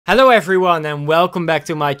Hello everyone and welcome back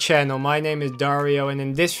to my channel. My name is Dario and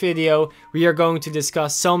in this video we are going to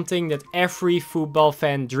discuss something that every football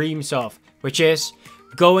fan dreams of, which is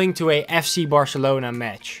going to a FC Barcelona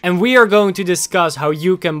match. And we are going to discuss how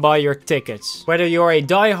you can buy your tickets. Whether you're a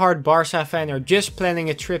die-hard Barca fan or just planning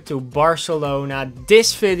a trip to Barcelona,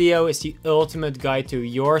 this video is the ultimate guide to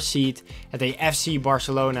your seat at a FC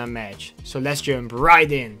Barcelona match. So let's jump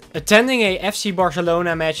right in. Attending a FC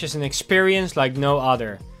Barcelona match is an experience like no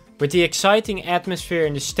other. With the exciting atmosphere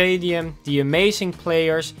in the stadium, the amazing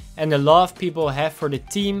players and the love people have for the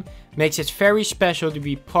team makes it very special to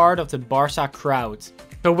be part of the Barca crowd.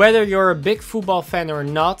 So whether you're a big football fan or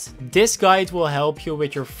not, this guide will help you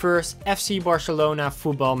with your first FC Barcelona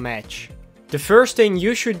football match. The first thing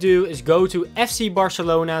you should do is go to FC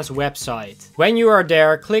Barcelona's website. When you are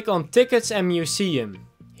there, click on Tickets and Museum.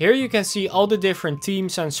 Here you can see all the different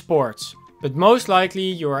teams and sports, but most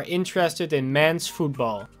likely you are interested in men's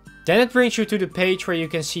football. Then it brings you to the page where you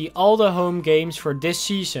can see all the home games for this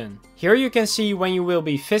season. Here you can see when you will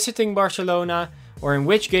be visiting Barcelona or in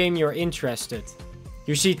which game you're interested.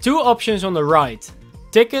 You see two options on the right,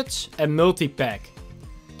 tickets and multi-pack.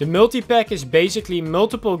 The multi-pack is basically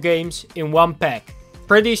multiple games in one pack.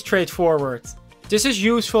 Pretty straightforward. This is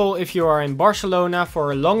useful if you are in Barcelona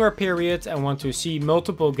for a longer period and want to see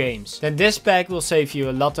multiple games. Then this pack will save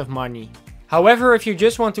you a lot of money. However, if you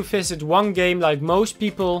just want to visit one game like most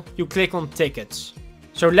people, you click on tickets.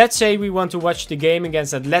 So let's say we want to watch the game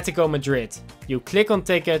against Atletico Madrid. You click on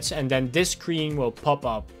tickets and then this screen will pop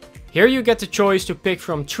up. Here you get the choice to pick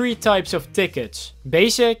from three types of tickets: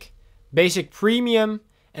 Basic, Basic Premium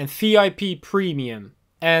and VIP Premium.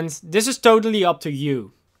 And this is totally up to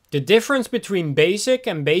you. The difference between Basic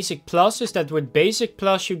and Basic Plus is that with Basic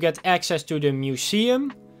Plus you get access to the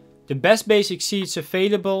museum, the best basic seats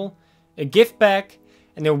available, a gift pack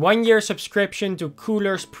and a 1-year subscription to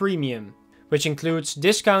Coolers Premium, which includes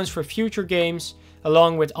discounts for future games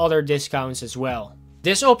along with other discounts as well.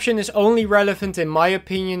 This option is only relevant in my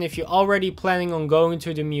opinion if you're already planning on going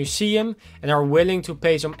to the museum and are willing to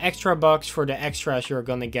pay some extra bucks for the extras you're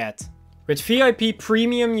gonna get. With VIP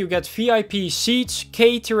Premium you get VIP seats,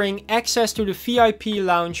 catering, access to the VIP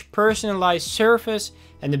lounge, personalized service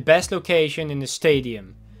and the best location in the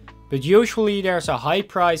stadium. But usually there's a high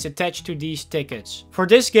price attached to these tickets. For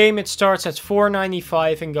this game it starts at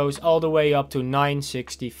 $4.95 and goes all the way up to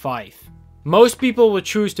 $9.65. Most people will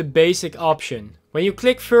choose the basic option. When you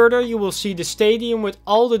click further you will see the stadium with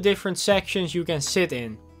all the different sections you can sit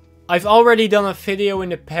in. I've already done a video in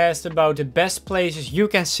the past about the best places you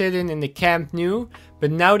can sit in the Camp Nou,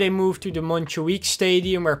 but now they moved to the Montjuic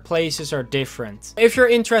Stadium where places are different. If you're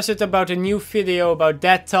interested about a new video about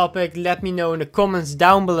that topic, let me know in the comments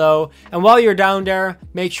down below. And while you're down there,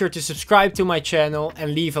 make sure to subscribe to my channel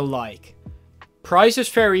and leave a like. Prices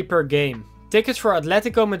vary per game. Tickets for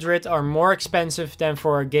Atletico Madrid are more expensive than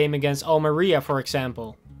for a game against Almeria, for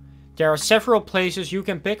example. There are several places you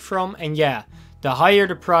can pick from, and yeah, the higher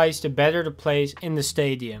the price, the better the place in the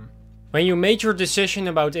stadium. When you made your decision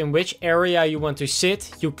about in which area you want to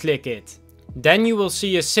sit, you click it. Then you will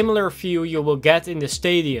see a similar view you will get in the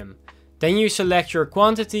stadium. Then you select your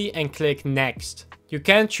quantity and click next. You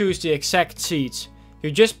can't choose the exact seats. You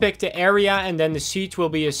just pick the area and then the seat will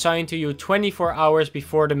be assigned to you 24 hours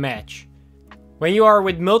before the match. When you are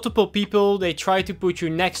with multiple people, they try to put you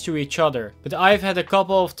next to each other, but I've had a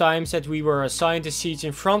couple of times that we were assigned the seats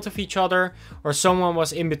in front of each other or someone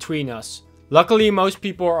was in between us. Luckily most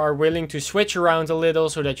people are willing to switch around a little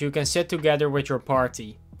so that you can sit together with your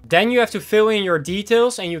party. Then you have to fill in your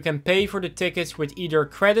details and you can pay for the tickets with either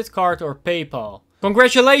credit card or PayPal.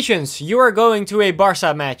 Congratulations, you are going to a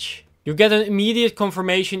Barca match. You get an immediate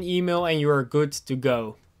confirmation email and you are good to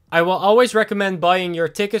go. I will always recommend buying your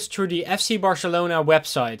tickets through the FC Barcelona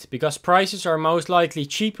website, because prices are most likely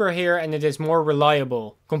cheaper here and it is more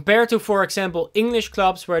reliable. Compared to for example English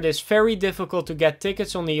clubs where it is very difficult to get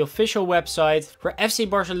tickets on the official website, for FC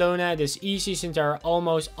Barcelona it is easy since there are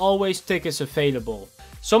almost always tickets available.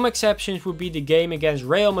 Some exceptions would be the game against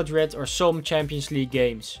Real Madrid or some Champions League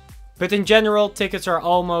games. But in general, tickets are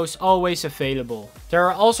almost always available. There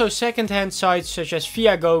are also second-hand sites such as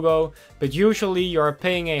Viagogo, but usually you are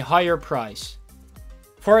paying a higher price.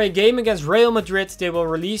 For a game against Real Madrid, they will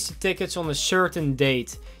release the tickets on a certain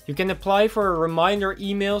date. You can apply for a reminder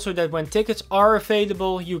email so that when tickets are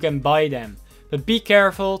available, you can buy them. But be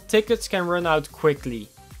careful, tickets can run out quickly.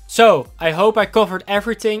 So, I hope I covered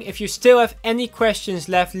everything. If you still have any questions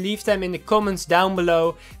left, leave them in the comments down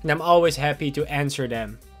below and I'm always happy to answer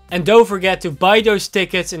them. And don't forget to buy those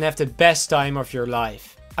tickets and have the best time of your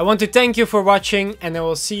life. I want to thank you for watching and I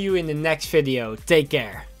will see you in the next video. Take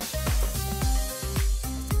care.